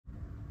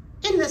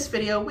In this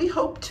video, we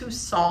hope to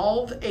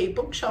solve a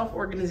bookshelf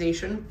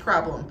organization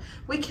problem.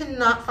 We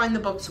cannot find the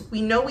books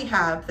we know we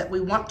have that we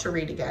want to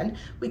read again.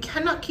 We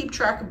cannot keep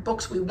track of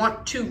books we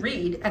want to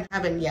read and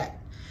haven't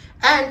yet.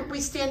 And we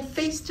stand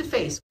face to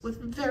face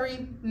with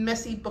very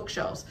messy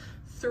bookshelves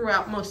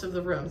throughout most of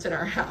the rooms in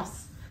our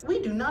house.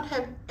 We do not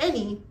have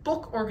any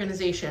book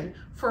organization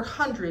for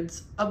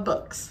hundreds of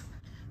books.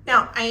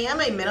 Now, I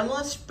am a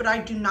minimalist, but I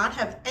do not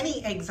have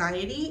any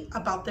anxiety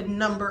about the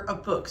number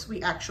of books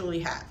we actually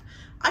have.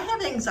 I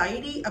have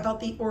anxiety about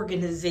the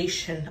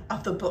organization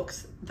of the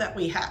books that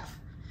we have.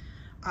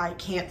 I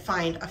can't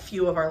find a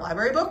few of our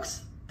library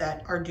books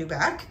that are due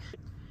back.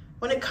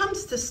 When it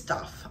comes to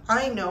stuff,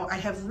 I know I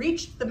have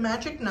reached the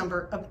magic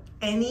number of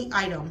any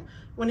item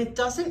when it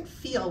doesn't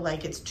feel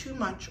like it's too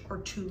much or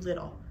too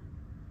little.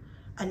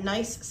 A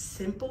nice,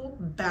 simple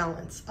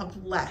balance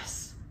of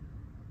less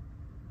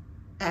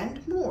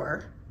and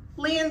more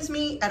lands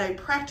me at a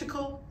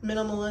practical,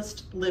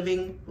 minimalist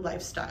living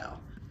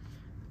lifestyle.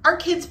 Our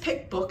kids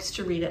pick books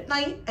to read at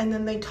night and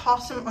then they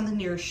toss them on the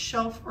nearest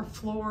shelf or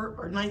floor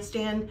or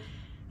nightstand.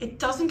 It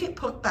doesn't get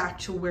put back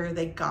to where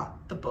they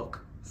got the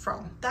book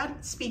from.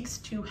 That speaks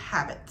to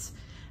habits,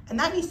 and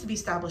that needs to be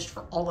established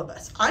for all of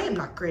us. I am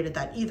not great at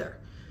that either.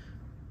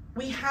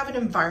 We have an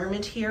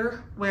environment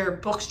here where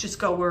books just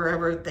go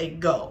wherever they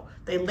go.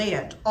 They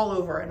land all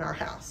over in our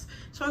house.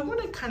 So I want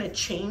to kind of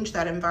change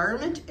that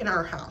environment in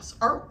our house.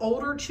 Our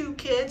older two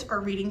kids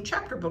are reading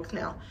chapter books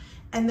now,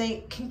 and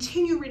they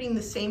continue reading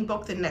the same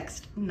book the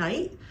next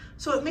night.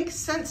 So it makes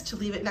sense to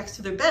leave it next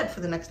to their bed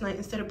for the next night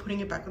instead of putting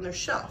it back on their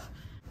shelf.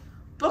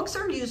 Books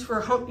are used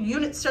for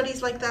unit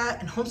studies like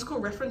that and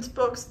homeschool reference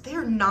books. They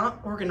are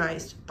not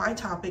organized by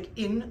topic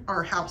in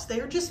our house. They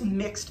are just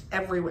mixed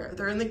everywhere.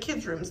 They're in the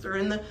kids' rooms. They're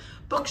in the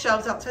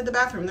bookshelves outside the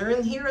bathroom. They're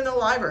in here in the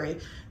library.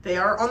 They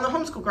are on the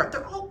homeschool cart.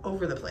 They're all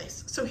over the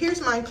place. So here's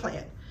my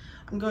plan.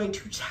 I'm going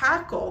to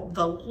tackle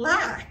the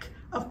lack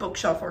of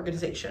bookshelf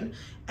organization,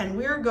 and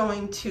we're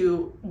going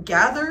to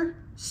gather,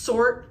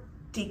 sort,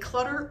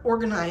 declutter,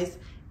 organize,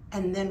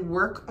 and then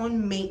work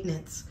on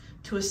maintenance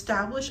to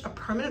establish a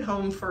permanent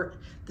home for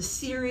the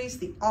series,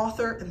 the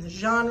author, and the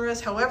genres,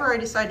 however I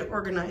decide to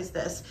organize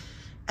this,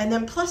 and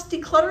then plus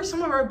declutter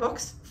some of our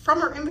books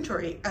from our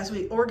inventory as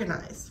we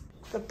organize.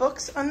 The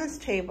books on this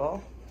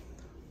table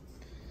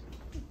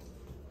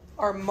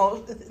are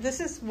this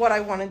is what I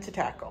wanted to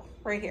tackle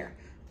right here.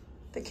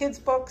 The kids'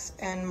 books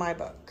and my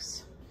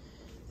books.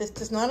 This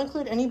does not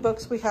include any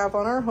books we have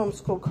on our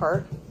homeschool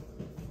cart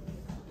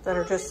that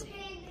are just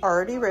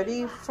already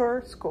ready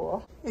for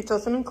school. It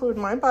doesn't include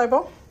my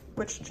Bible,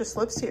 which just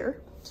lives here.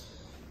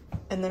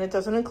 And then it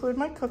doesn't include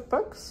my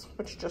cookbooks,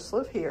 which just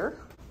live here.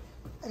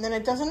 And then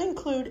it doesn't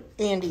include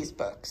Andy's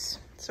books.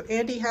 So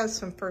Andy has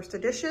some first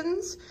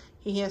editions.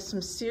 He has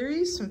some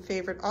series, some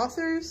favorite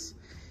authors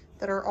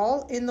that are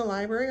all in the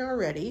library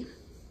already.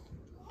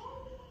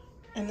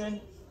 And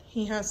then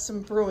he has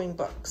some brewing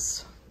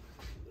books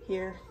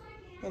here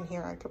and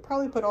here. I could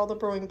probably put all the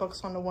brewing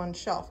books onto one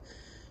shelf.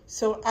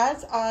 So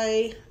as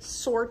I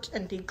sort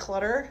and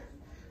declutter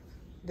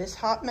this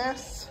hot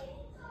mess,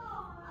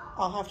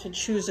 I'll have to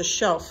choose a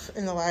shelf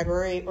in the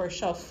library or a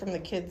shelf from the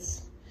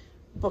kids'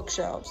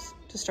 bookshelves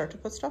to start to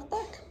put stuff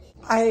back.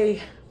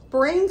 I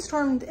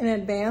brainstormed in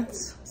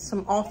advance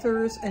some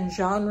authors and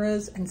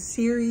genres and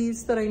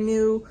series that I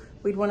knew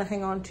we'd want to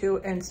hang on to,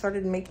 and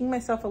started making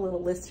myself a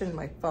little list in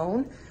my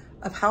phone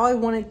of how I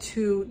wanted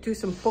to do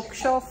some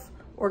bookshelf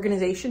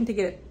organization to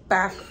get it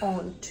back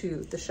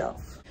onto the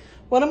shelf.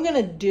 What I'm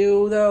gonna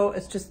do though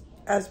is just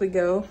as we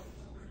go,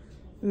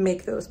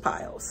 make those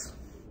piles,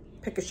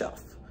 pick a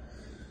shelf.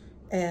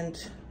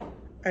 And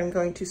I'm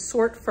going to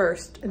sort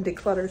first and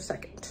declutter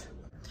second.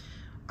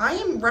 I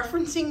am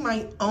referencing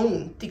my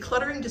own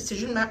decluttering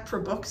decision map for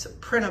books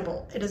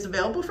printable. It is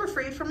available for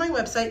free from my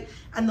website,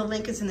 and the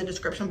link is in the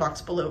description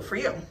box below for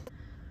you.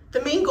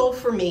 The main goal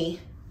for me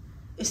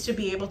is to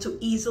be able to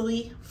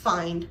easily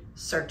find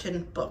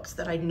certain books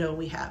that I know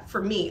we have.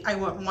 For me, I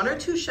want one or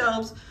two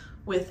shelves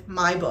with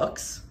my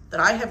books that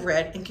I have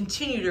read and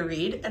continue to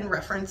read and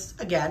reference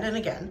again and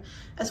again,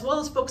 as well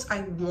as books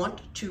I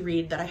want to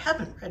read that I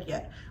haven't read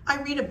yet.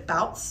 I read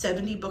about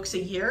 70 books a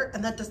year,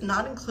 and that does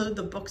not include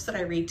the books that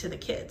I read to the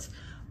kids.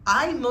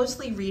 I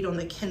mostly read on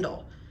the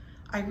Kindle.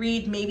 I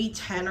read maybe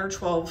 10 or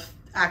 12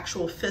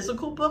 actual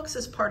physical books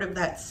as part of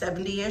that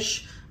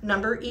 70-ish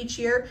number each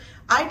year.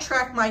 I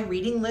track my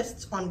reading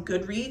lists on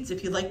Goodreads.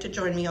 If you'd like to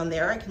join me on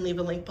there, I can leave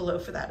a link below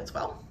for that as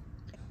well.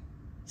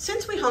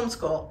 Since we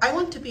homeschool, I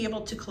want to be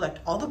able to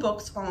collect all the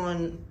books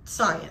on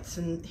science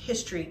and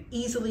history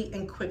easily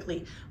and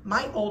quickly.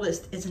 My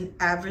oldest is an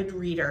avid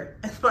reader,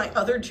 and my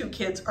other two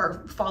kids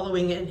are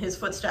following in his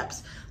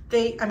footsteps.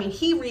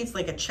 He reads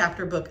like a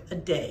chapter book a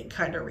day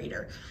kind of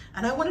reader.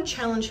 And I want to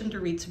challenge him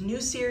to read some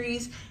new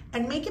series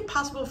and make it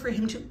possible for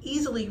him to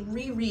easily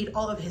reread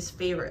all of his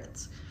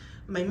favorites.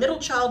 My middle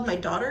child, my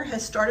daughter,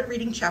 has started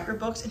reading chapter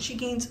books, and she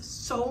gains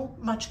so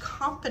much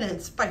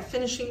confidence by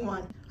finishing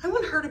one. I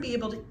want her to be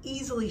able to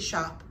easily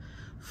shop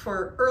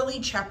for early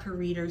chapter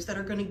readers that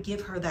are going to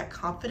give her that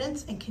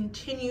confidence and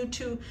continue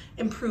to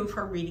improve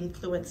her reading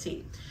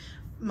fluency.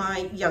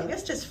 My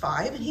youngest is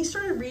 5 and he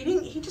started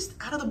reading, he just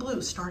out of the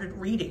blue started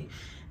reading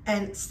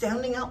and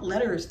sounding out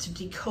letters to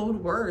decode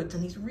words,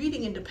 and he's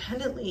reading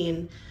independently,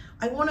 and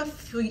I want to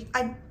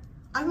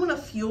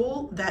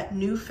fuel that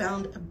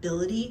newfound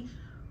ability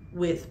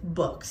with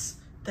books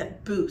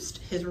that boost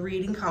his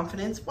reading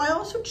confidence while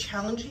also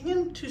challenging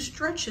him to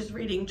stretch his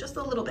reading just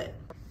a little bit.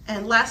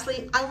 And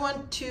lastly, I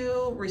want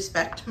to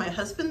respect my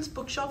husband's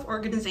bookshelf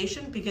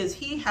organization because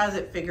he has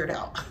it figured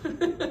out.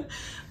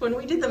 When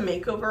we did the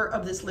makeover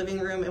of this living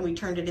room and we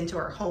turned it into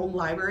our home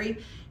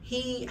library,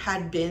 he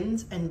had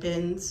bins and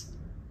bins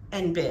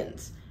and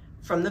bins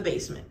from the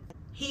basement.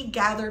 He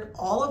gathered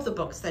all of the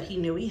books that he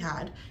knew he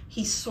had.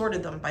 He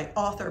sorted them by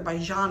author, by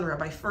genre,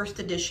 by first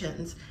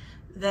editions.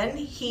 Then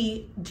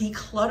he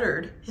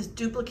decluttered his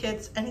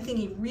duplicates, anything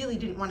he really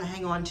didn't want to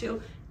hang on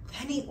to.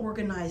 Then he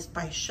organized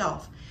by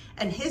shelf.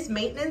 And his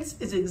maintenance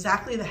is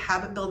exactly the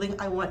habit building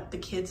I want the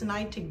kids and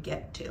I to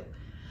get to,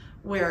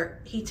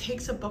 where he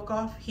takes a book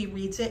off, he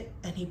reads it,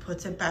 and he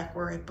puts it back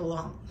where it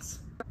belongs.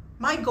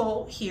 My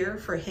goal here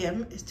for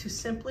him is to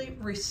simply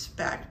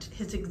respect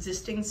his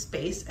existing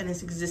space and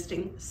his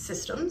existing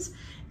systems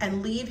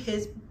and leave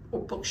his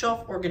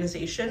bookshelf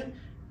organization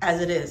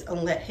as it is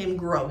and let him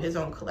grow his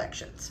own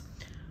collections.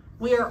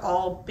 We are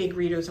all big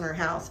readers in our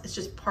house. It's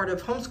just part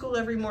of homeschool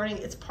every morning.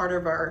 It's part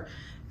of our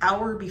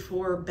hour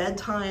before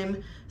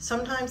bedtime.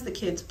 Sometimes the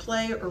kids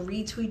play or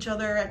read to each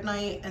other at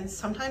night, and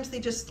sometimes they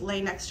just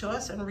lay next to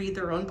us and read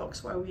their own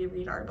books while we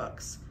read our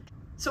books.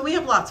 So we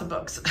have lots of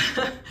books.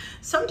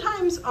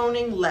 Sometimes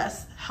owning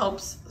less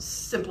helps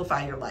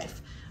simplify your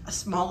life. A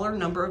smaller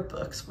number of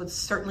books would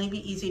certainly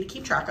be easy to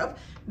keep track of,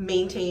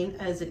 maintain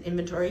as an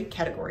inventory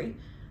category,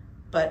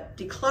 but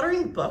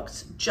decluttering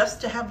books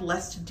just to have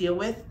less to deal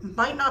with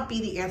might not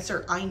be the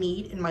answer I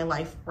need in my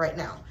life right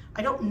now.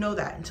 I don't know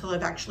that until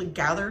I've actually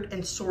gathered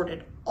and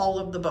sorted all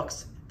of the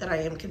books that I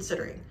am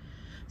considering.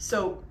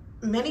 So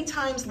many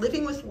times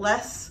living with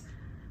less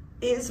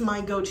is my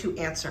go-to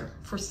answer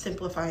for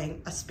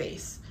simplifying a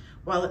space.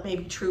 While it may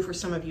be true for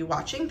some of you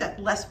watching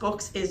that less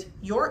books is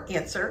your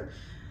answer,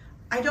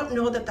 I don't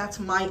know that that's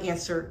my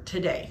answer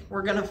today.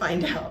 We're gonna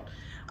find out.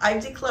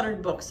 I've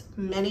decluttered books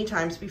many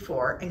times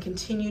before and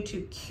continue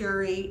to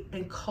curate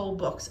and cull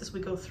books as we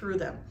go through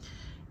them.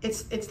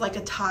 It's like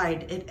a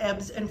tide. It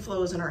ebbs and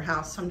flows in our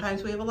house.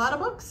 Sometimes we have a lot of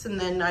books, and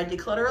then I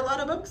declutter a lot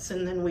of books,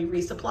 and then we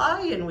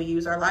resupply and we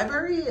use our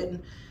library.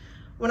 And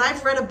when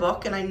I've read a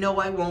book and I know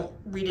I won't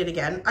read it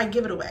again, I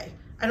give it away.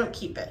 I don't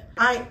keep it.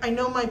 I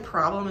know my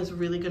problem is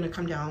really gonna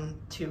come down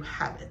to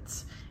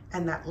habits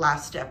and that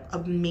last step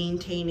of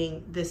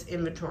maintaining this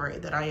inventory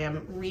that I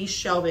am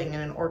reshelving in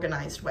an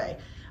organized way.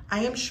 I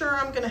am sure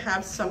I'm gonna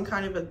have some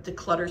kind of a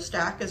declutter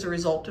stack as a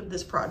result of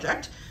this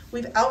project.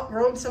 We've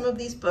outgrown some of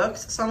these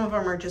books. Some of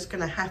them are just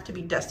gonna have to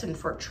be destined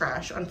for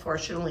trash,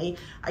 unfortunately.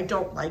 I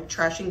don't like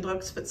trashing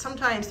books, but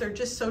sometimes they're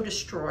just so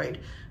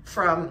destroyed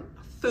from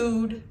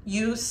food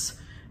use,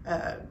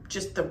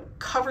 just the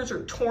covers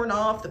are torn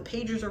off, the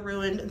pages are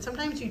ruined, and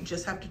sometimes you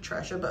just have to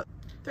trash a book.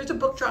 There's a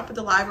book drop at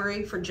the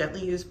library for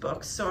gently used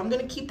books, so I'm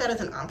gonna keep that as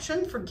an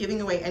option for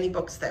giving away any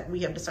books that we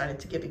have decided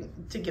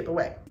to give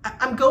away.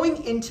 I'm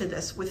going into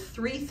this with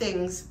 3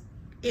 things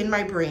in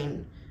my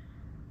brain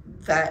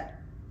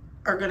that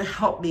are gonna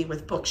help me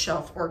with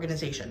bookshelf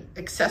organization.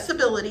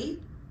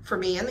 Accessibility for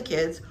me and the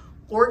kids,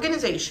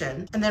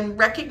 organization, and then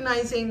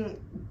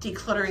recognizing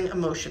decluttering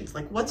emotions,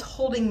 like what's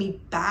holding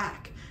me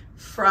back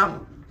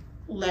from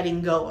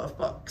letting go of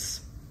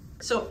books.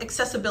 So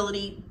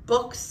accessibility,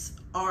 books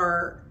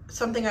are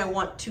something I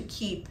want to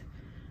keep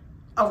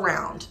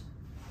around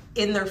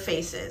in their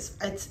faces.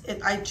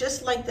 I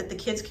just like that the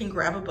kids can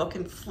grab a book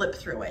and flip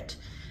through it.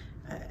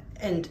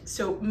 And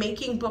so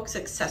making books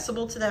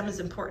accessible to them is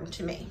important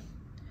to me.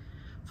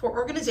 For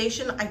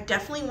organization, I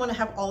definitely want to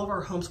have all of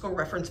our homeschool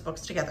reference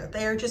books together.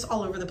 They are just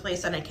all over the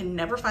place and I can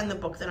never find the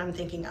book that I'm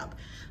thinking of.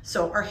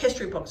 So our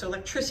history books, our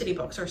electricity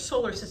books, our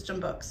solar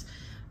system books.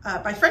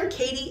 My friend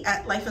Katie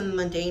at Life in the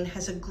Mundane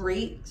has a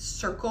great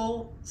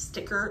circle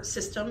sticker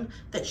system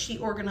that she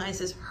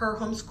organizes her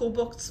homeschool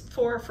books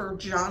for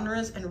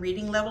genres and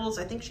reading levels.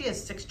 I think she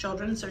has 6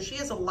 children, so she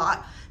has a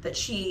lot that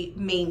she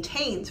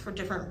maintains for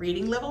different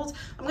reading levels.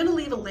 I'm gonna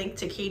leave a link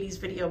to Katie's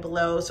video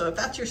below, so if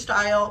that's your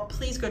style,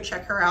 please go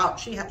check her out.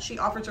 She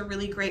offers a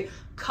really great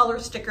color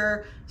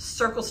sticker,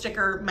 circle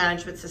sticker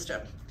management system.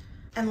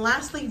 And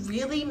lastly,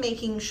 really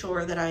making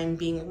sure that I'm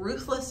being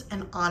ruthless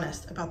and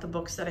honest about the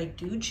books that I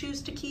do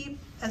choose to keep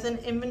as an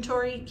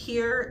inventory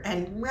here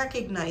and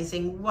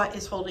recognizing what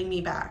is holding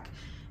me back.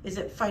 Is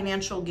it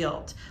financial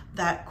guilt?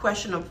 That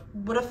question of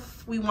what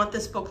if we want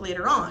this book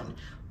later on?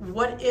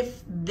 What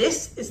if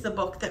this is the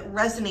book that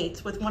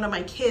resonates with one of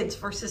my kids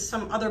versus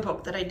some other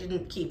book that I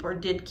didn't keep or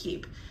did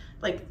keep?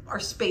 Like our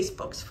space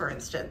books, for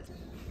instance.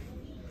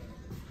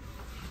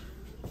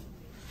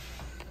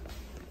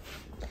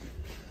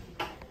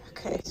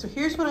 Okay, so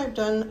here's what I've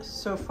done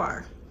so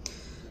far.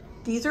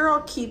 These are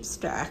all keep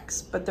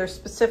stacks, but they're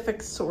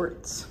specific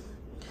sorts.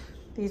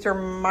 These are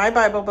my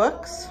Bible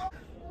books,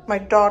 my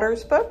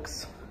daughter's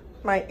books,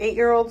 my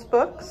 8-year-old's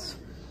books,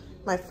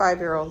 my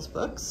 5-year-old's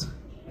books.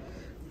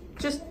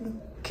 Just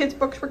kids'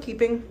 books for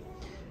keeping.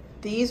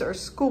 These are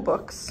school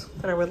books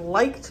that I would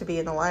like to be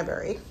in the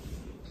library.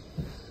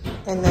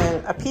 And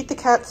then a Pete the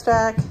Cat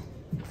stack,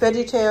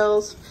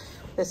 VeggieTales.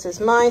 This is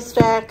my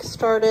stack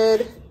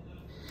started.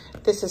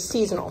 This is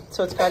seasonal.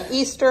 So it's got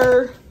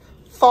Easter,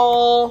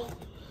 fall,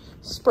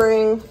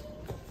 spring.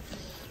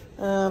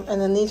 And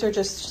then these are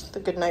just the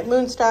Goodnight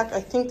Moon stack. I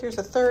think there's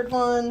a third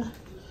one.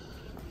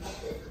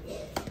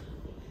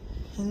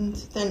 And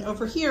then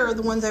over here are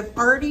the ones I've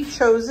already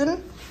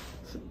chosen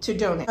to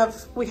donate.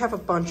 We have a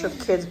bunch of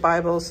kids'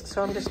 Bibles,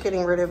 so I'm just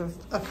getting rid of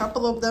a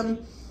couple of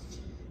them.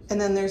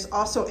 And then there's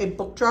also a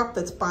book drop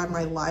that's by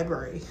my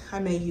library. I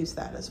may use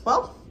that as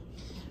well.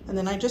 And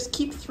then I just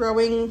keep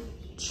throwing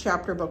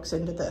chapter books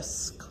into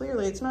this.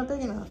 Clearly it's not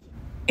big enough.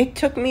 It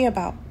took me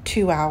about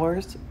 2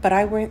 hours, but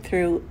I went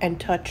through and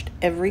touched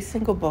every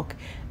single book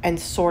and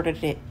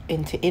sorted it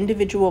into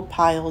individual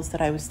piles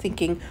that I was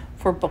thinking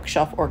for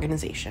bookshelf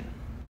organization.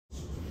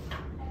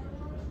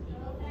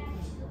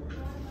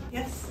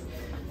 Yes,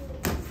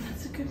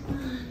 that's a good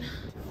one.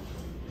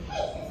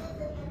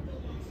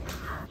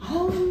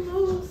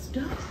 Almost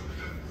done.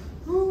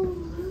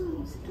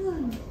 Almost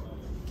done.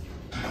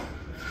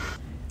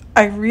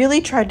 I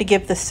really tried to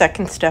give the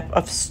second step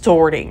of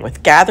sorting,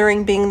 with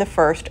gathering being the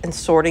first and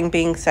sorting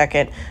being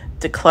second,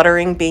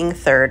 decluttering being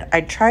third.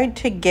 I tried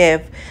to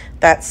give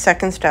that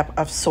second step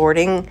of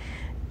sorting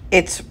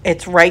its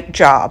right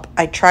job.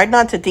 I tried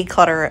not to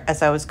declutter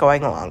as I was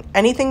going along.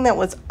 Anything that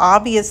was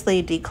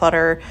obviously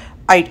declutter,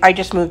 I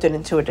just moved it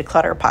into a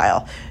declutter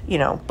pile. You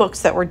know,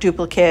 books that were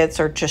duplicates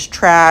or just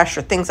trash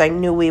or things I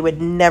knew we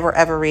would never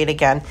ever read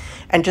again.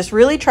 And just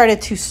really tried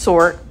to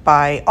sort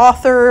by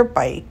author,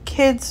 by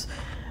kids,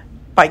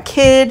 by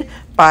kid,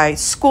 by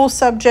school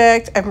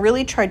subject, and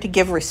really tried to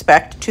give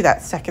respect to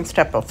that second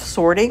step of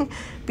sorting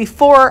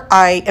before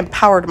I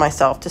empowered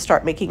myself to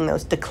start making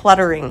those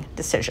decluttering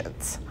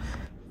decisions.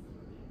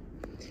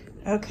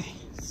 Okay,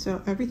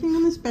 so everything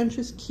on this bench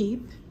is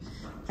keep.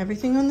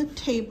 Everything on the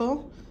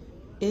table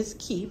is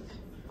keep.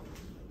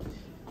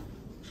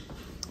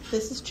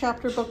 This is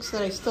chapter books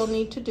that I still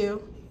need to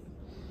do,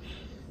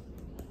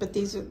 but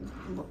these are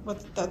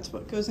that's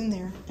what goes in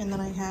there. And then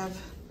I have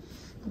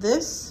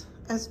this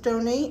as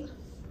donate,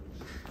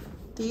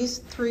 these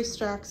 3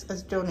 stacks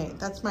as donate.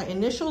 That's my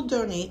initial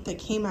donate that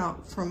came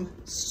out from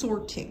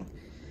sorting.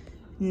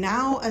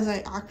 Now, as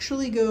I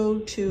actually go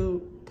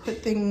to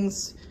put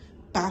things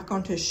back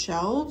onto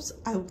shelves,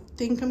 I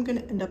think I'm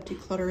gonna end up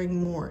decluttering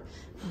more.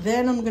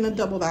 Then I'm gonna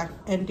double back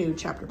and do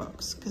chapter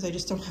books because I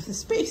just don't have the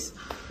space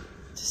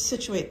to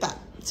situate that.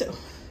 So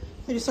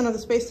I just don't have the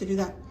space to do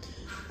that.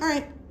 All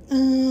right,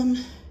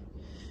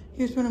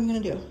 here's what I'm gonna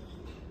do.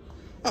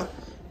 Oh,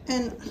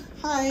 and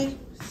hi,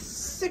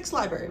 6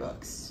 library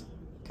books,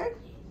 okay?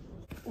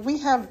 We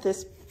have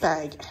this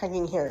bag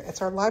hanging here.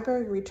 It's our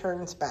library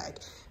returns bag.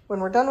 When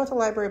we're done with a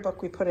library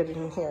book, we put it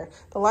in here.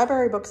 The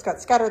library books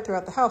got scattered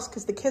throughout the house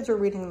because the kids were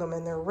reading them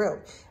in their room.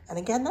 And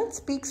again, that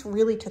speaks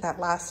really to that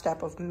last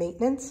step of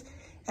maintenance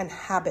and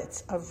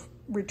habits of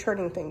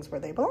returning things where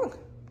they belong.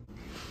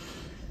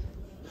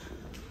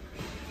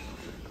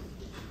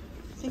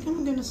 I think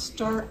I'm gonna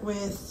start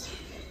with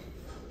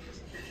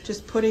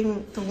just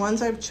putting the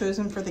ones I've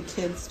chosen for the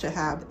kids to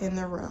have in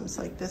their rooms.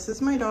 Like this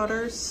is my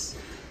daughter's,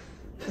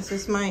 this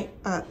is my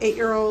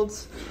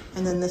 8-year-old's,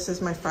 and then this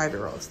is my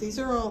 5-year-old's. These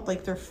are all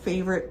like their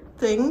favorite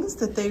things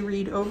that they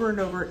read over and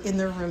over in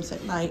their rooms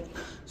at night.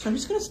 So I'm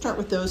just gonna start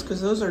with those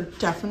because those are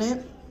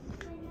definitely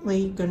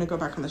gonna go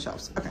back on the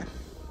shelves. Okay.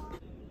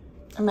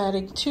 I'm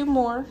adding 2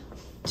 more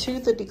to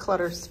the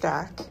declutter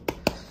stack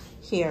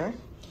here.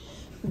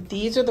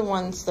 These are the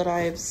ones that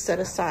I've set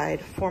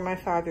aside for my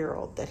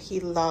 5-year-old that he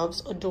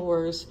loves,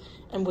 adores,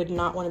 and would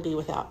not want to be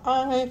without.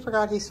 I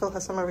forgot he still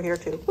has some over here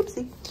too.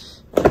 Whoopsie.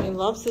 He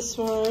loves this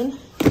one.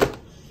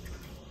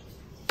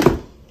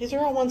 These are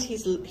all ones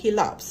he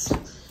loves.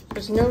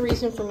 There's no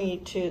reason for me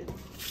to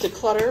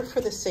declutter for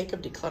the sake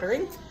of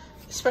decluttering,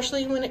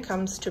 especially when it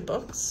comes to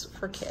books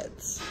for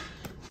kids.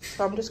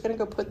 So I'm just gonna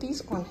go put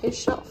these on his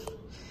shelf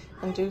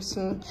and do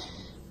some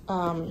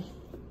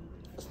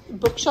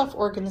bookshelf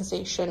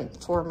organization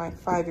for my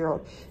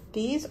 5-year-old.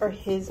 These are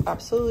his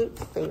absolute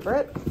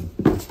favorite.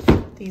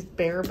 These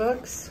bear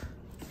books.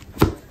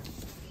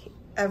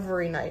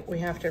 Every night we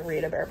have to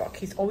read a bear book.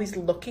 He's always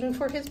looking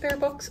for his bear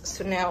books,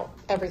 so now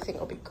everything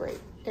will be great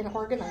and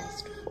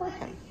organized for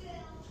him.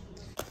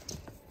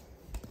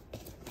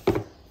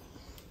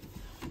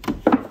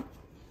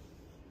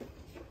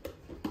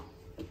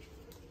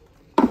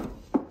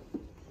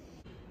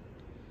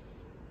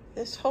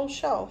 This whole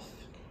shelf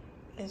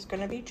is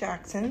going to be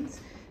Jackson's.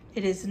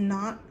 It is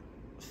not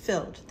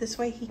filled. This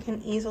way he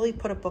can easily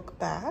put a book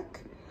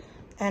back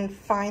and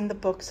find the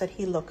books that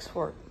he looks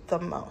for the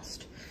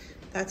most.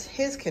 That's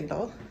his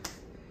Kindle.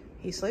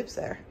 He sleeps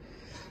there.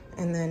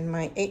 And then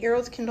my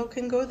 8-year-old's Kindle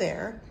can go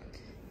there.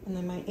 And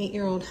then my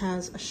 8-year-old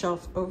has a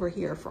shelf over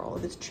here for all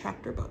of his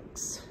chapter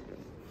books.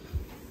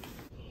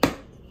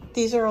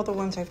 These are all the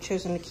ones I've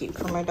chosen to keep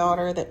for my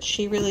daughter that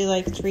she really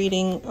likes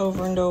reading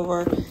over and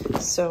over.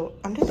 So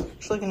I'm just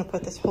actually going to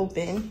put this whole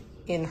bin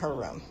in her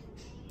room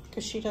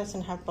because she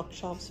doesn't have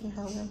bookshelves in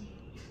her room.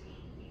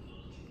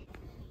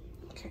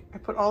 Okay, I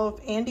put all of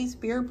Andy's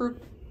beer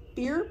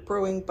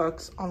brewing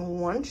books on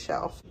one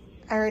shelf.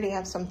 I already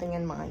have something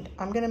in mind.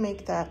 I'm going to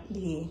make that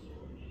the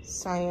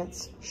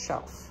science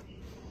shelf.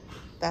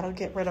 That'll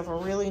get rid of a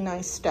really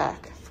nice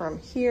stack from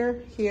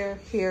here, here,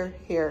 here,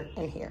 here,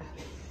 and here.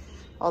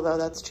 Although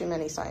that's too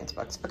many science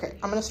books. Okay,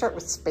 I'm gonna start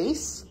with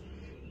space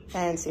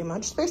and see how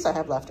much space I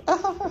have left.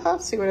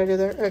 See what I did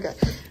there? Okay,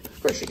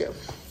 of course you do.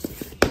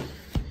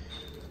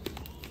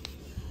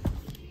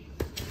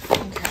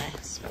 Okay,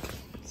 so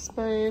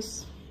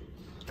space.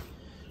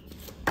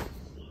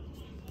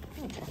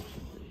 Okay.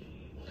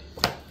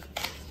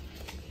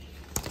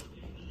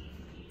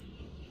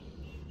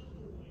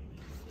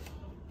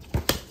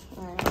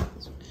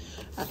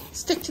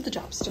 Stick to the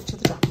job, stick to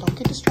the job. Don't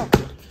get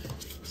distracted.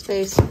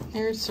 Space,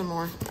 there's some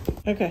more.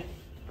 Okay.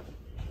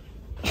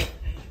 I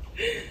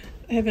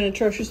have an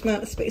atrocious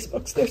amount of space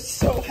books. They're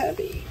so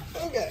heavy.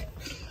 Okay.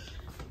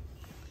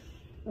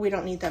 We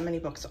don't need that many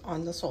books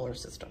on the solar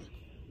system.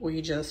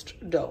 We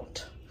just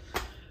don't.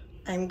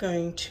 I'm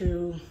going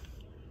to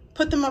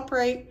put them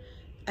upright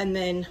and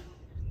then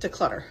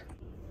declutter.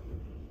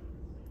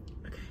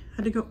 Okay, I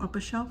had to go up a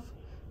shelf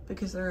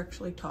because they're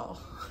actually tall.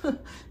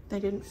 They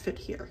didn't fit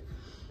here.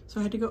 So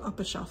I had to go up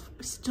a shelf.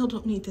 I still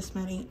don't need this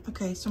many.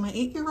 Okay, so my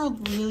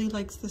 8-year-old really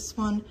likes this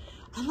one.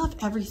 I love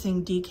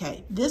everything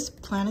DK. This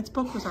Planets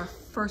book was our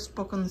first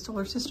book on the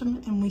solar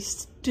system, and we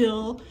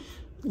still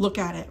look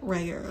at it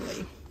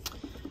regularly.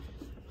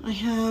 I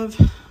have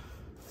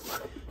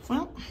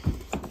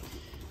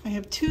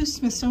 2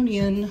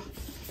 Smithsonian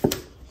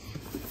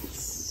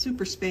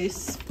Super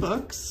Space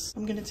books.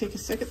 I'm gonna take a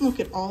second look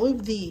at all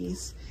of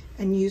these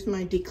and use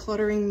my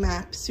decluttering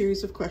map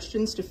series of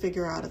questions to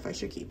figure out if I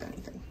should keep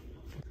anything.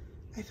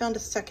 I found a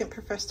second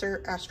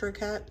Professor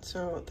Astrocat,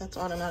 so that's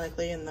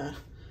automatically in the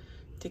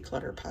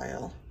declutter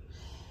pile.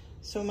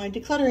 So my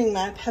decluttering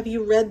map, have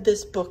you read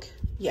this book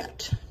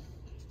yet?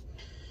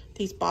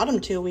 These bottom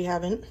 2 we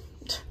haven't.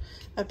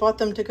 I bought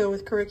them to go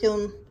with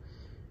curriculum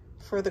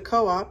for the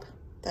co-op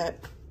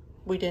that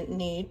we didn't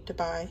need to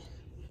buy.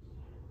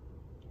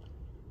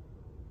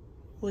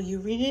 Will you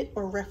read it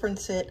or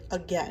reference it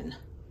again?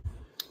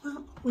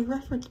 Well, we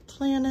referenced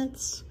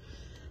planets.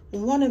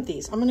 One of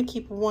these, I'm gonna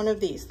keep one of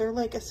these. They're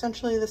like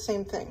essentially the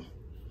same thing.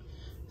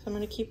 So I'm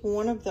gonna keep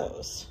one of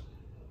those.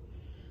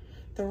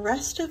 The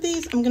rest of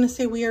these, I'm gonna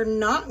say we are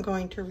not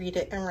going to read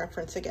it and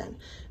reference again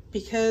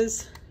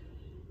because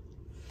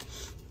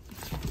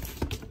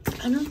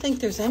I don't think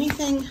there's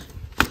anything,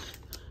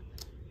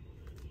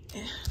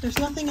 there's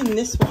nothing in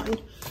this one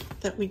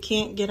that we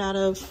can't get out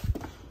of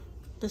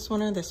this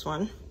one or this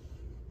one.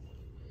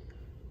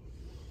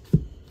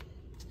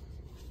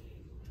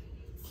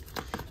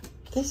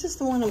 This is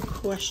the one I'm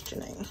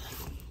questioning.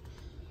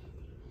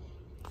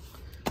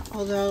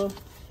 Although,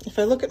 if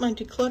I look at my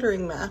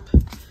decluttering map,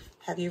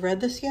 have you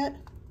read this yet?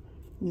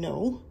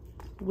 No.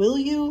 Will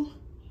you?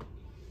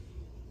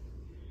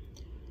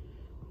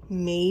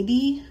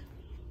 Maybe.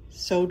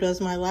 So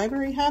does my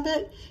library have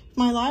it? If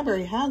my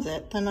library has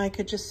it, then I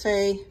could just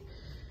say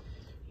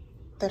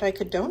that I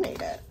could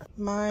donate it.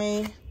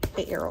 My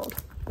 8-year-old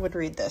would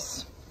read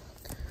this.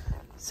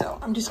 So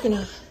I'm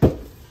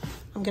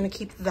gonna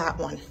keep that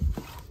one.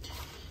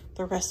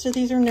 The rest of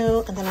these are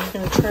no, and then I'm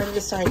going to try to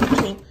decide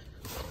between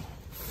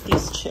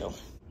these 2.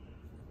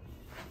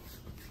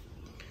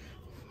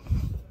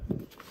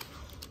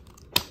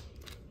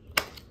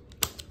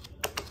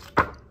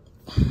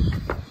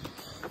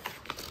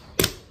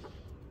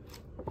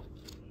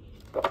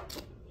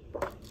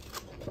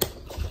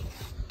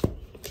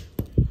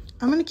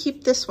 I'm going to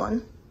keep this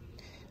one.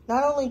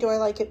 Not only do I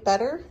like it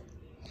better,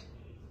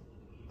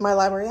 my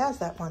library has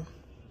that one.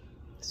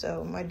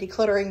 So my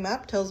decluttering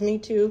map tells me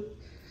to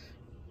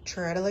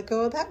try to let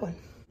go of that one.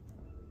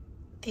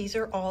 These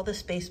are all the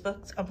space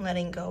books I'm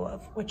letting go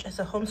of, which as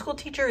a homeschool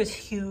teacher is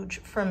huge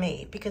for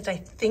me because I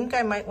think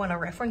I might want to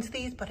reference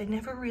these, but I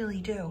never really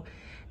do.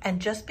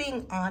 And just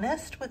being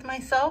honest with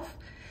myself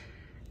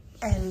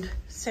and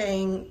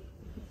saying,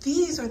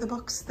 these are the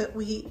books that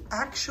we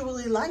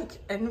actually like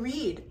and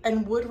read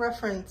and would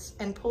reference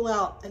and pull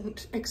out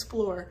and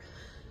explore.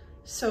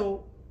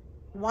 So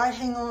why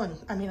hang on?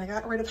 I mean, I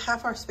got rid of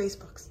half our space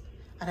books.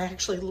 And I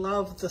actually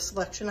love the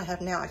selection I have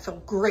now. I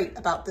feel great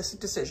about this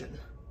decision.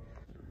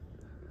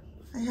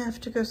 I have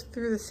to go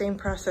through the same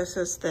process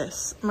as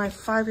this. My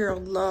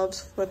 5-year-old loves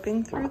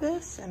flipping through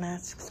this and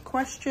asks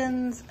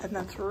questions, and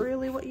that's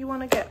really what you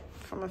want to get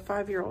from a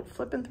 5-year-old,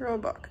 flipping through a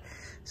book.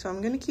 So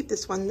I'm going to keep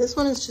this one. This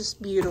one is just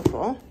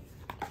beautiful.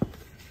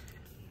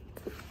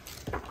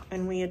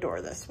 And we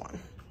adore this one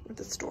with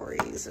the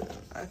stories and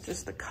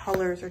just the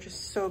colors are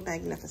just so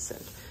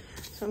magnificent.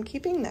 So I'm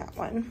keeping that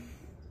one.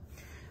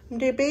 I'm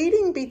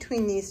debating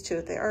between these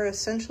 2. They are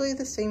essentially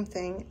the same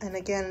thing. And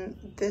again,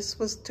 this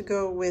was to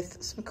go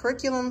with some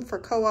curriculum for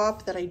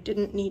co-op that I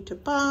didn't need to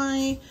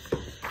buy.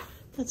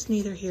 That's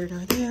neither here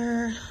nor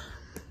there.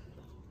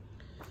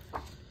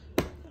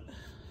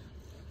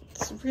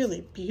 It's a really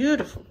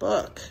beautiful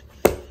book.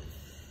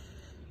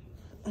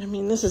 I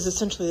mean, this is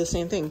essentially the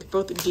same thing,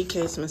 both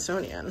DK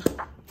Smithsonian.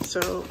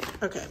 So,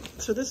 okay,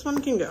 so this one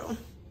can go.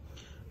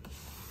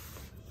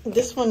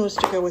 This one was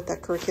to go with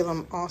that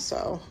curriculum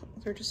also.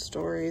 They're just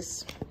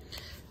stories.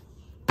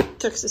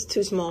 Text is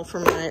too small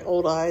for my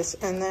old eyes.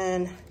 And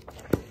then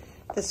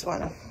this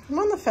one. I'm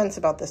on the fence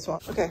about this one.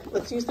 Okay,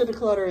 let's use the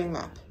decluttering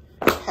map.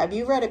 Have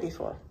you read it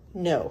before?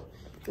 No.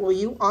 Will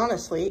you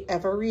honestly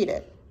ever read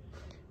it?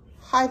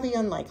 Highly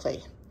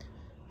unlikely.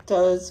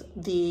 Does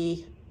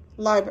the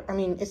library, I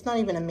mean, it's not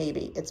even a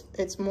maybe.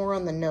 It's more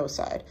on the no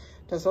side.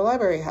 Does the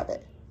library have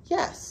it?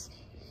 Yes.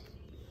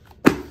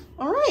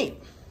 All right.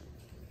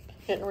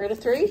 Getting rid of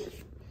 3.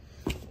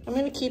 I'm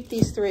going to keep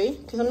these 3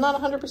 because I'm not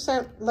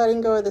 100%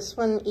 letting go of this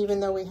one, even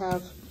though we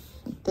have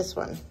this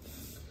one.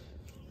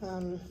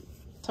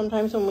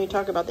 Sometimes when we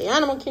talk about the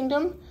animal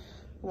kingdom,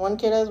 one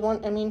kid has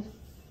one, I mean,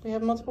 we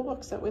have multiple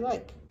books that we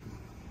like.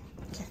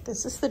 Okay,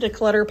 this is the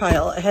declutter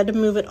pile. I had to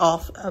move it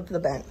off of the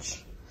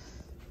bench.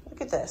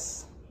 Look at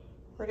this.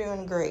 We're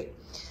doing great.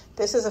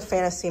 This is a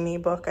Fantasy Me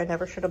book. I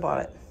never should have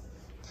bought it.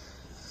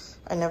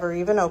 I never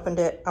even opened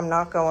it. I'm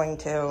not going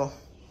to.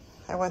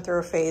 I went through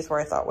a phase where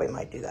I thought we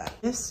might do that.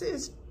 This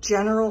is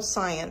general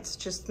science,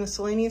 just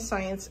miscellaneous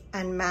science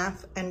and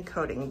math and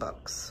coding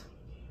books.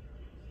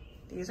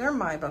 These are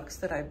my books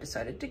that I've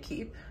decided to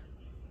keep.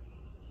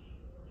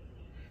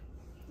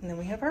 And then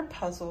we have our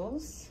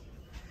puzzles.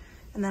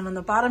 And then on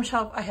the bottom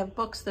shelf, I have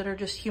books that are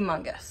just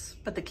humongous,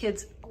 but the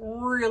kids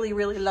really,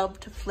 really love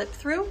to flip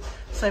through.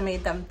 So I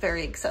made them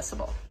very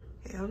accessible.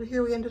 Okay, over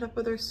here, we ended up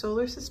with our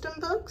solar system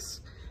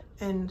books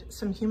and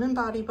some human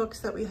body books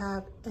that we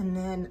have. And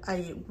then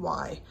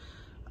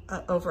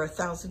over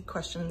 1,000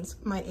 questions.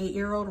 My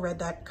 8-year-old read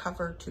that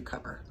cover to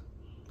cover.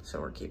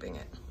 So we're keeping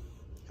it.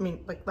 I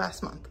mean, like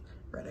last month,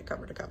 read it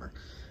cover to cover.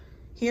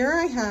 Here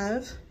I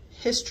have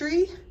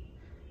history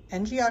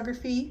and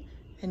geography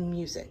and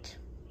music.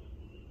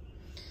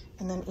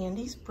 And then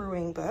Andy's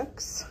brewing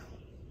books.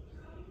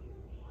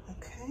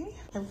 Okay.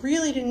 I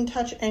really didn't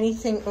touch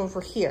anything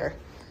over here.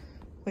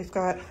 We've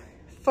got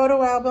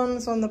photo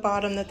albums on the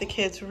bottom that the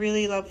kids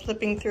really love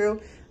flipping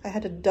through. I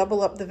had to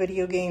double up the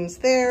video games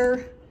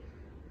there.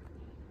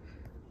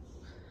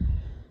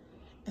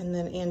 And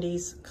then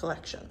Andy's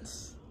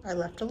collections I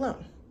left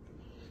alone.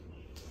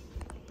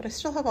 But I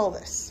still have all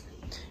this.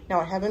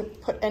 Now I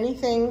haven't put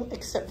anything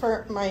except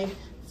for my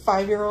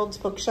 5-year-old's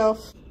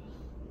bookshelf.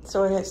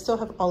 So I still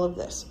have all of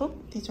this. Oh,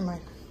 these are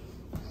mine.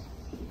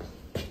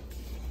 Put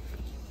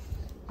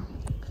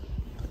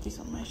these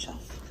on my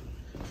shelf.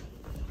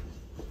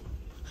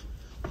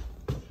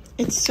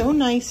 It's so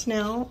nice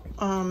now,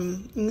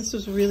 and this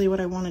was really what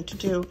I wanted to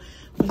do,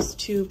 was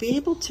to be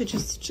able to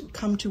just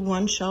come to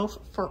one shelf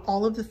for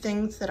all of the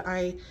things that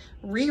I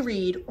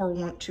reread or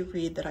want to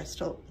read that I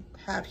still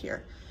have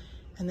here.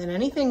 And then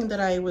anything that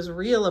I was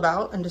real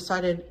about and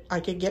decided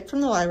I could get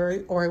from the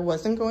library or I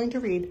wasn't going to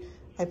read,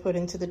 I put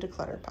into the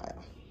declutter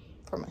pile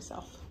for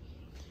myself.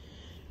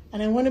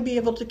 And I want to be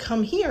able to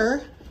come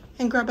here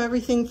and grab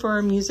everything for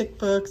our music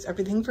books,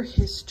 everything for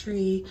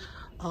history,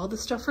 all the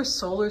stuff for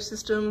solar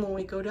system when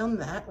we go down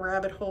that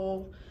rabbit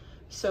hole.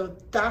 So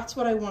that's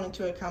what I wanted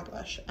to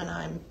accomplish, and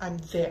I'm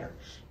there.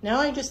 Now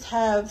I just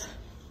have,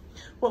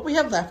 what we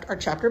have left are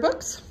chapter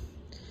books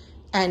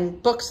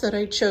and books that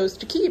I chose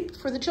to keep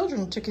for the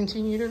children to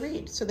continue to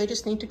read. So they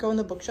just need to go in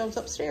the bookshelves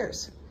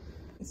upstairs.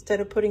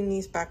 Instead of putting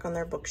these back on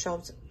their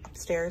bookshelves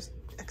upstairs,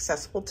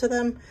 accessible to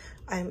them,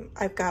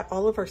 I've got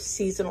all of our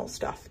seasonal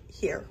stuff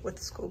here with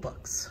the school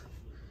books.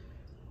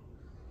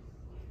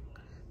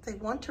 If they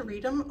want to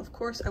read them, of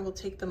course, I will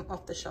take them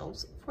off the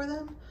shelves for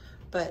them,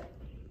 but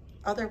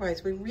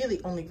otherwise we really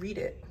only read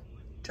it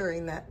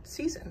during that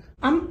season.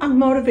 I'm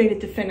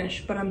motivated to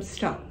finish, but I'm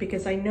stuck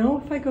because I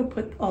know if I go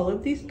put all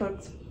of these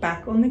books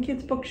back on the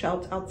kids'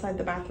 bookshelves outside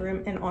the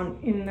bathroom and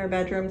in their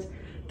bedrooms,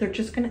 they're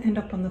just gonna end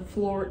up on the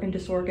floor and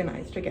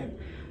disorganized again.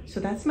 So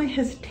that's my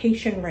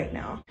hesitation right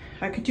now.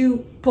 I could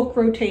do book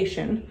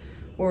rotation,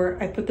 or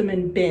I put them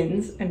in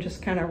bins and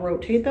just kind of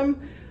rotate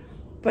them,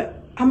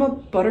 but I'm a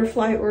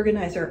butterfly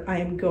organizer. I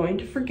am going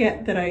to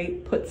forget that I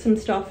put some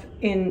stuff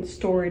in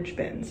storage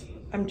bins.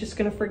 I'm just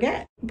gonna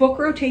forget. Book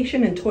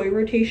rotation and toy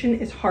rotation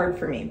is hard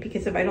for me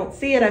because if I don't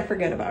see it, I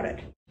forget about it.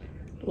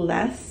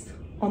 Less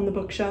on the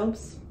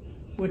bookshelves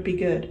would be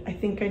good. I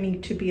think I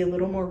need to be a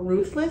little more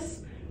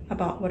ruthless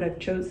about what I've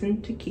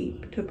chosen to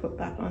keep to put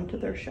back onto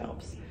their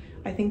shelves.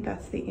 I think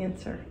that's the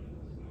answer.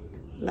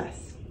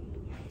 Less.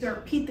 These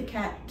are Pete the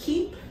Cat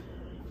keep.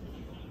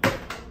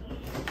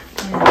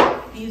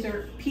 And these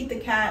are Pete the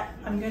Cat.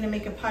 I'm going to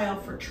make a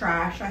pile for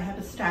trash. I have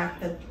a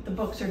stack that the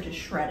books are just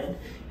shredded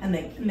and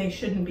they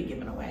shouldn't be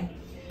given away.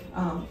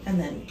 And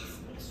then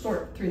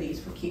sort through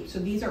these for keep. So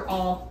these are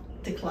all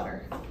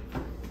declutter.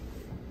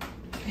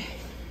 Okay.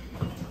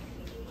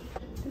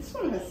 This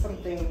one has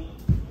something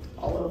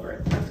all over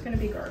it. That's going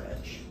to be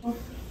garbage.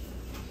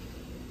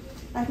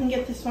 I can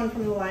get this one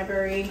from the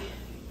library.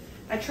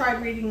 I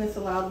tried reading this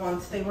aloud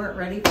once. They weren't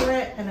ready for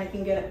it, and I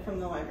can get it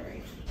from the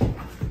library.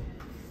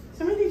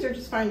 Some of these are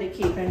just fine to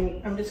keep,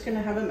 and I'm just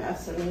gonna have a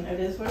mess, and it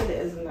is what it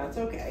is, and that's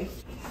okay.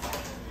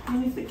 I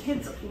mean, if the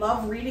kids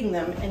love reading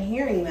them and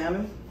hearing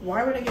them,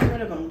 why would I get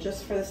rid of them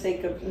just for the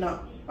sake of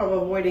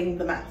avoiding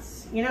the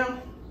mess, you know?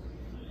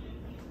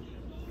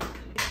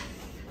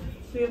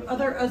 We have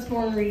other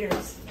Usborne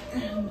readers,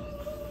 and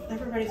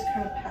everybody's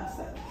kind of past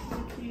that.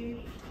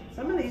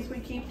 Some of these we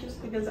keep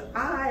just because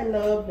I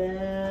love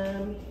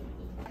them.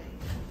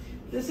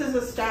 This is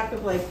a stack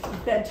of like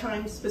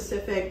bedtime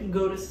specific,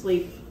 go to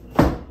sleep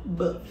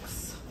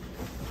books.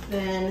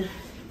 Then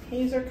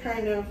these are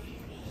kind of,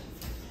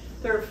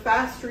 they're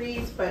fast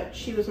reads, but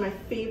she was my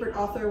favorite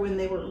author when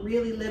they were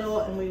really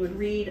little and we would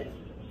read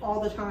all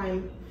the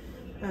time.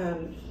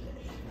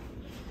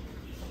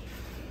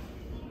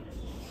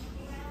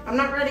 I'm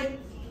not ready.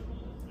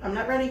 I'm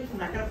not ready. I'm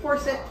not gonna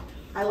force it.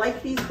 I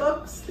like these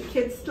books. The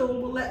kids still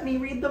will let me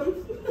read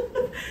them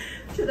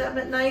to them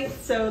at night,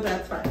 so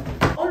that's fine.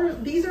 Or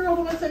these are all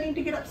the ones I need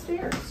to get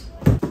upstairs.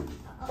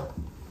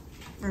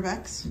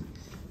 Rebecca,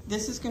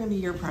 this is gonna be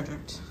your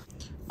project.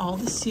 All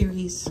the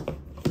series,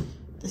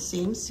 the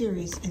same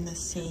series in the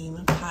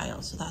same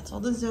pile. So that's all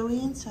the Zoe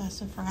and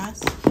Sassafras.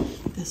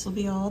 This will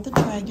be all the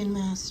Dragon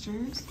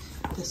Masters.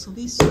 This will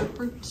be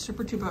Super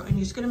Tubo, and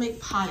you're just gonna make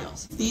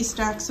piles. These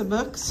stacks of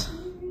books,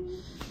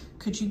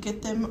 could you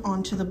get them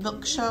onto the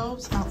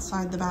bookshelves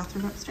outside the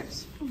bathroom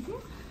upstairs? Mm-hmm.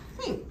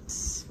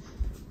 Thanks.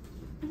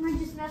 Can I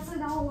just mess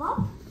it all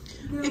up?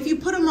 If you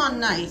put them on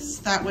nice,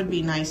 that would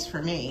be nice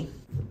for me.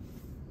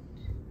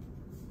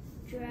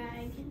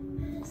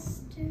 Dragon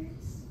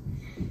Masters,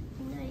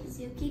 Night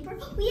Zookeeper.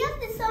 We have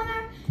this on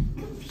our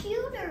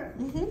computer.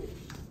 Mm-hmm.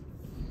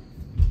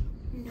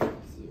 Night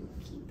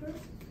Zookeeper.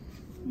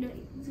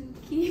 Night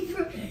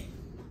Zookeeper.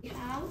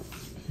 House.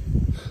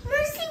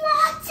 Mercy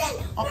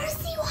Watson! Oh.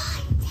 Mercy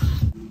Watson!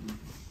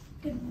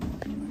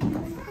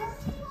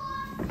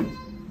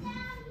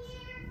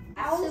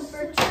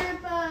 Super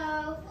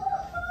Turbo.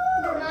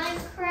 The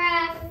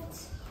Minecraft.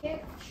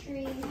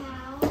 Tree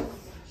House.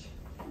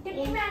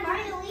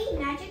 Finally,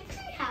 Magic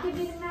Tree House. Give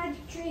me the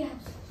Magic Tree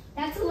House.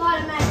 That's a lot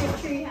of Magic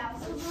Tree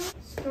House.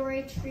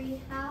 Story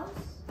Tree House.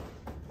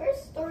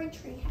 Where's Story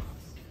Tree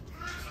House?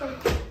 Story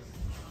Tree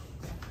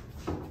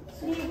House.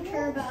 Super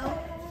Turbo.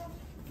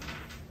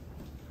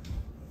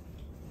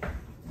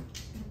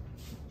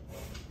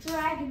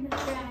 Dragon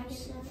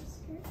Master.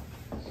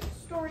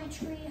 Story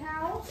Tree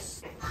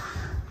House.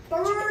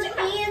 Bird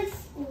and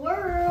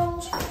Squirrel.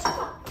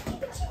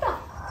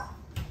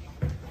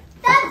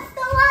 That's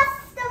the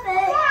last of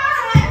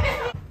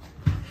it.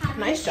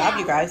 Nice job,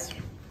 you guys.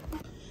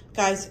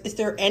 Guys, is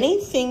there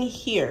anything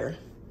here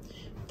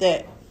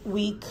that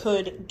we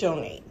could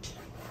donate?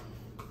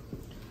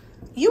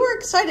 You were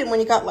excited when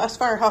you got Last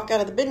Firehawk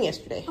out of the bin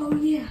yesterday. Oh,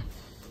 yeah.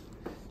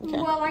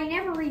 Okay. Well, I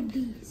never read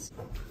these.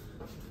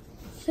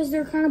 Because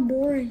they're kind of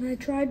boring. I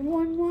tried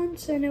one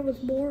once and it was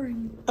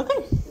boring.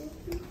 Okay.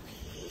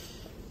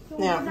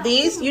 Now,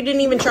 these, you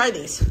didn't even try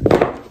these.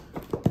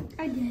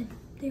 I did.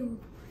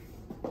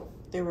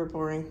 They were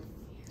boring.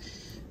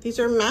 These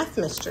are math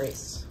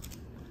mysteries.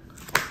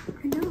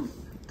 I know.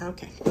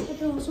 Okay. But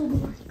they're also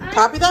boring.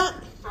 Copy that?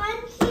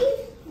 I'm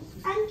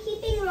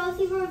keeping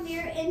Rosie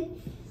Revere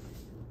in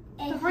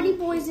The Hardy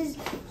Boys is...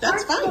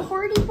 That's fine. The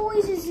Hardy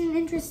Boys is an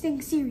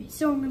interesting series,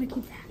 so I'm going to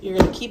keep that. You're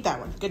going to keep that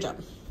one. Good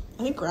job.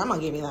 I think Grandma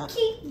gave me that.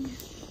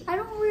 I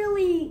don't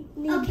really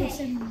need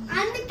this anymore.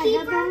 I'm the I have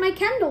keeper. it on my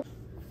Kindle.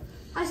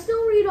 I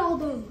still read all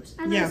those,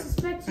 and Yeah, I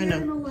suspect I you're know.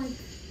 going to like.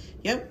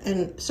 Yep.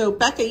 And so,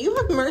 Becca, you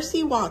have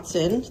Mercy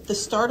Watson, the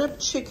Startup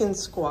Chicken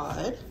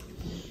Squad.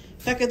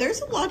 Becca,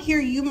 there's a lot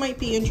here you might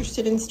be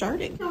interested in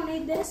starting. I don't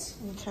need this.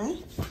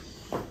 Okay.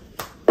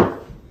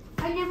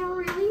 I never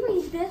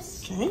really read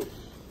this. Okay.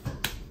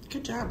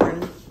 Good job,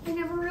 Brennan. I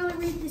never really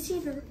read this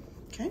either.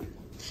 Okay.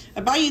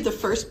 I buy you the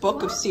first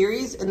book of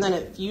series, and then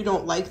if you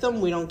don't like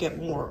them, we don't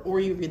get more, or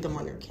you read them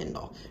on your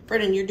Kindle.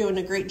 Brennan, you're doing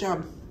a great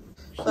job.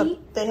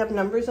 Look, they have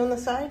numbers on the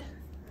side,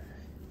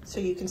 so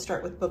you can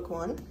start with book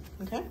 1,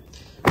 okay?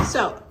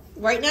 So,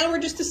 right now we're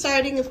just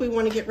deciding if we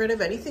want to get rid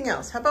of anything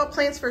else. How about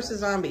Plants vs.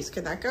 Zombies?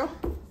 Can that go?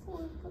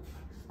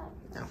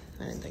 No,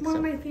 I didn't think One so.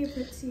 of my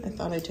favorite series. I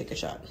thought I'd take a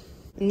shot.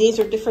 And these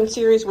are different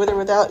series, with or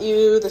without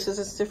you. This is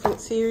a different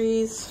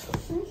series.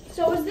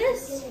 So is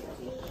this.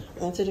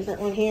 That's a different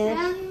one here.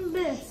 And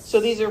this. So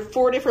these are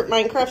 4 different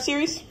Minecraft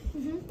series?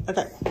 Mm-hmm.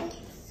 Okay.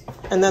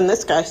 And then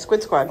this guy,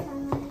 Squid Squad.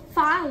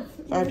 5.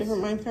 5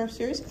 different Minecraft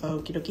series?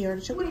 Okie dokie,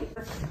 artichoke. Wait.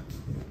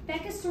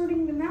 Becca's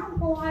sorting them out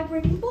while I'm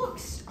reading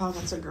books. Oh,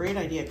 that's a great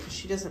idea because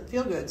she doesn't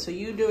feel good. So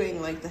you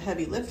doing like the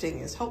heavy lifting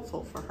is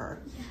helpful for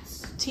her.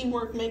 Yes.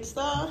 Teamwork makes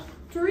the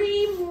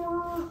Dream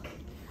work.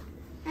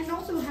 And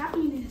also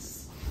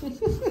happiness.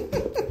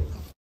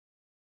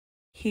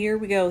 Here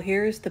we go.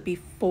 Here's the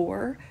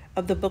before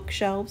of the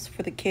bookshelves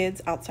for the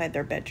kids outside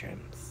their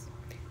bedrooms.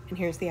 And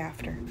here's the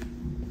after.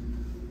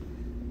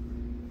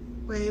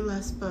 Way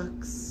less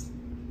books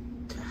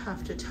to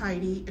have to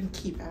tidy and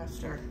keep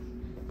after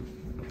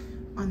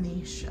on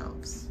these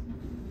shelves.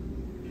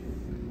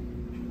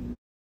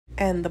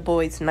 And the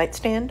boys'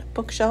 nightstand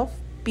bookshelf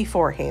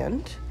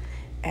beforehand.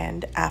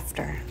 and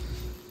after.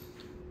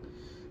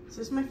 This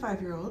is my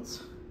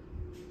 5-year-old's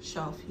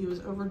shelf. He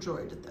was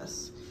overjoyed at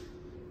this.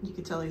 You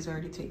could tell he's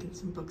already taken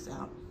some books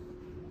out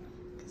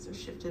because they're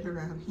shifted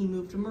around. He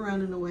moved them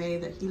around in a way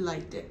that he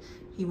liked it.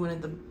 He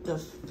wanted the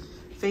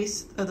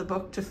face of the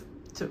book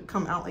to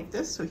come out like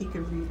this so he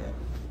could read it.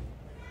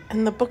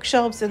 And the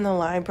bookshelves in the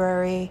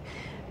library,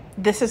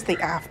 this is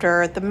the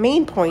after. The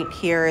main point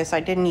here is I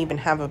didn't even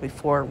have it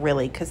before,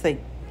 really, because they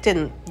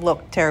didn't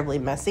look terribly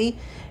messy.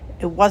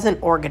 It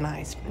wasn't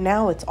organized.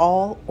 Now it's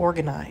all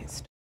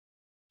organized.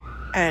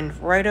 And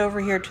right over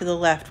here to the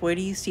left, where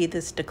do you see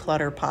this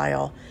declutter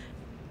pile?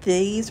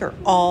 These are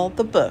all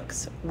the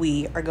books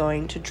we are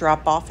going to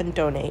drop off and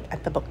donate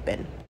at the book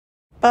bin.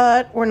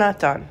 But we're not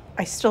done.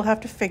 I still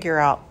have to figure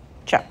out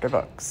chapter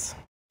books.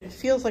 It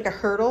feels like a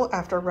hurdle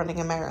after running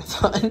a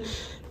marathon.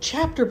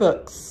 Chapter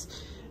books.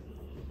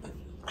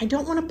 I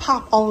don't want to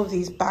pop all of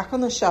these back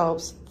on the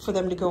shelves for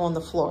them to go on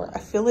the floor. I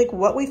feel like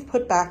what we've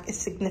put back is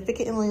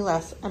significantly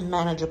less and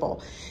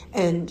manageable.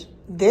 And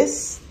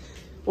this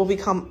will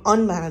become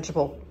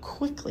unmanageable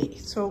quickly.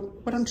 So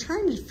what I'm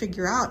trying to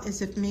figure out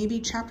is if maybe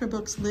chapter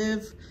books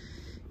live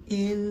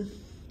in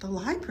the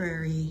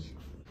library.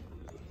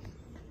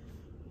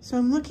 So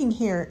I'm looking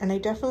here and I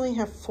definitely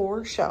have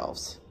 4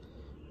 shelves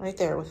right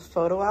there with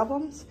photo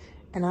albums,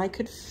 and I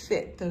could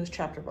fit those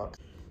chapter books.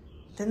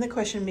 Then the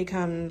question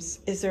becomes,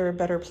 is there a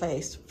better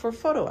place for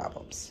photo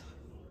albums?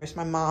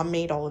 My mom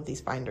made all of these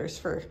binders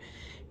for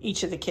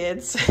each of the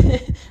kids.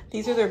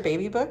 These are their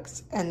baby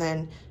books, and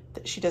then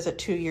she does a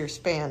 2-year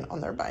span on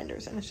their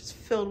binders, and it's just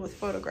filled with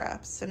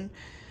photographs. And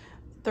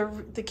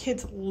the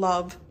kids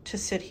love to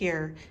sit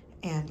here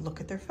and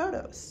look at their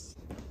photos.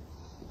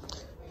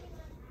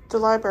 The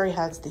library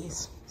has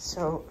these,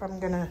 so I'm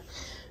gonna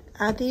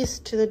add these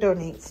to the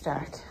donate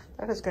stack.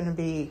 That is gonna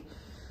be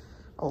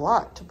a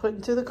lot to put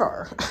into the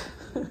car.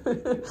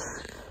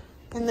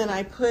 And then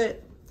I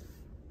put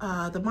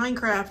the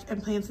Minecraft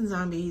and Plants and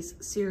Zombies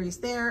series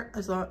there,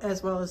 as well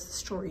as the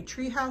Story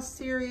Treehouse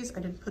series. I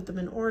didn't put them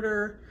in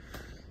order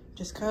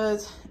just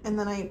cause. And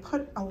then I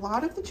put a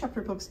lot of the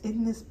chapter books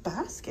in this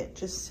basket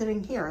just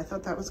sitting here. I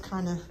thought that was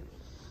kind of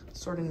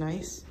sort of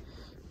nice.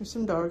 There's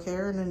some dog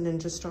hair and a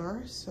ninja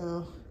star,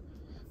 so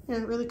yeah,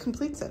 it really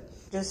completes it.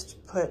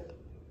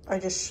 I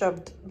just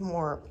shoved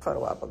more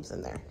photo albums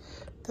in there.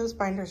 Those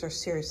binders are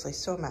seriously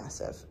so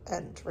massive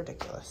and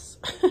ridiculous.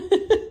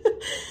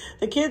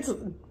 The kids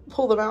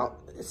pull them out,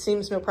 it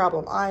seems no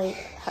problem. I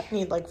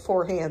need like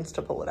 4 hands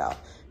to pull it out.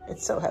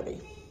 It's so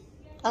heavy.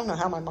 I don't know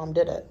how my mom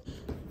did it.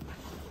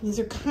 These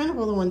are kind of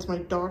all the ones my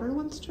daughter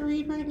wants to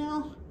read right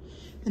now.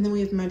 And then we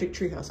have Magic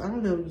Treehouse. I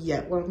don't know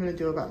yet what I'm gonna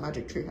do about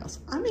Magic Treehouse.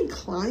 I'm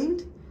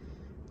inclined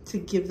to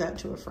give that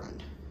to a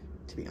friend,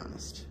 to be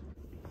honest.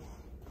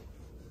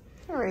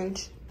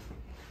 Orange.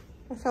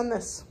 I found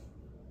this.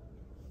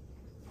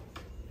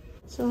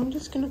 So I'm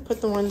just gonna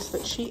put the ones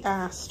that she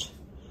asked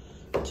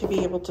to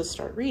be able to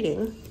start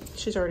reading.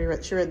 She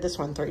read this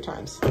one 3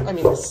 times. I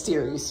mean, this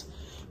series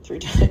 3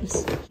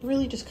 times.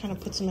 Really just kind of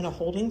puts them in a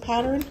holding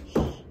pattern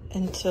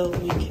until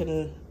we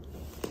can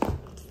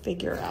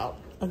figure out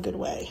a good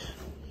way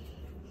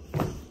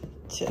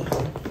to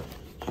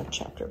have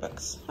chapter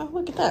books. Oh,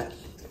 look at that.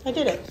 I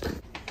did it.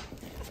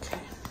 Okay,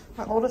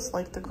 my oldest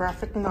liked the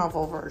graphic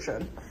novel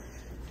version.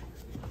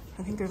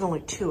 I think there's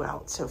only 2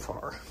 out so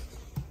far.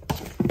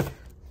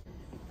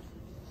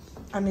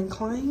 I'm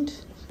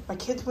inclined,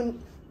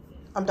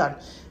 I'm done.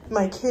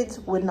 My kids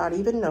would not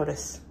even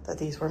notice that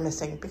these were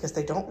missing because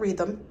they don't read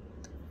them,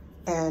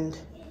 and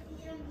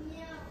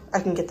I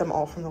can get them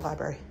all from the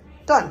library.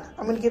 Done.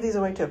 I'm gonna give these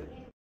away too.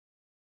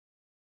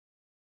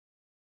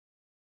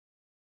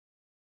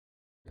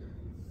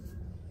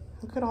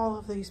 Look at all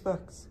of these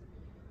books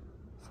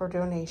for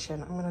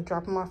donation. I'm gonna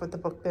drop them off at the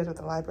book bin of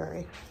the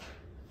library.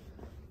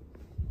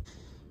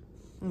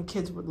 And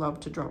kids would love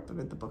to drop them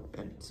at the book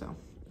bin, so.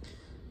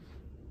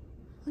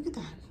 Look at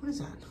that. What is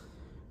that?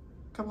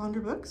 A couple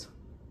 100 books?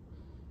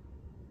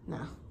 No.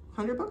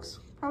 100 books,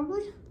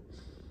 probably?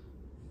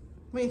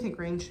 What do you think,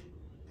 Range?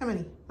 How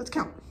many? Let's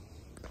count.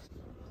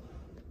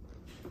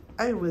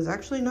 I was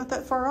actually not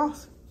that far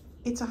off.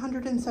 It's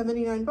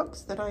 179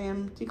 books that I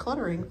am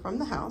decluttering from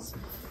the house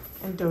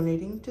and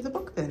donating to the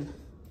book bin.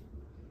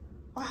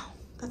 Wow,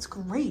 that's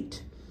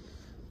great.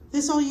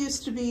 This all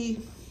used to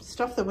be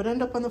stuff that would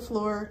end up on the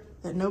floor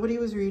that nobody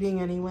was reading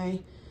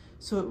anyway.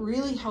 So it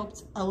really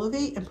helps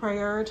elevate and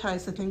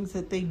prioritize the things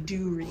that they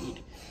do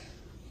read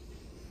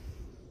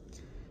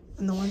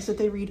and the ones that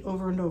they read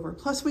over and over.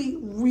 Plus we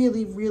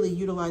really, really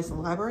utilize the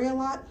library a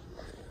lot.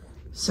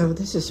 So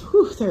this is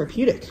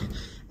therapeutic.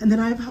 And then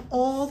I have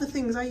all the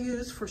things I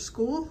use for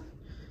school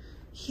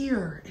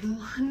here in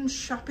one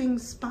shopping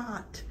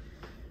spot.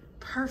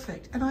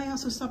 Perfect. And I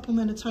also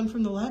supplement a ton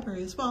from the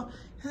library as well.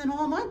 And then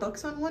all my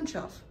books on one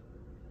shelf.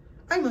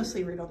 I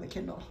mostly read on the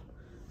Kindle,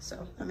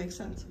 so that makes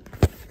sense.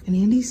 And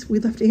Andy's, we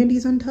left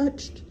Andy's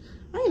untouched.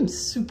 I am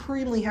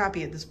supremely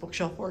happy at this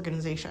bookshelf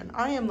organization.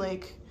 I am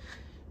like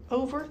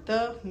over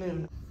the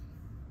moon.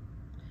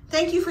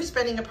 Thank you for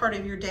spending a part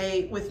of your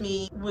day with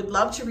me. Would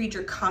love to read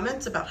your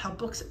comments about how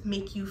books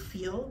make you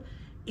feel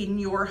in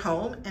your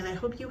home, and I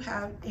hope you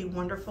have a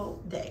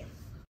wonderful day.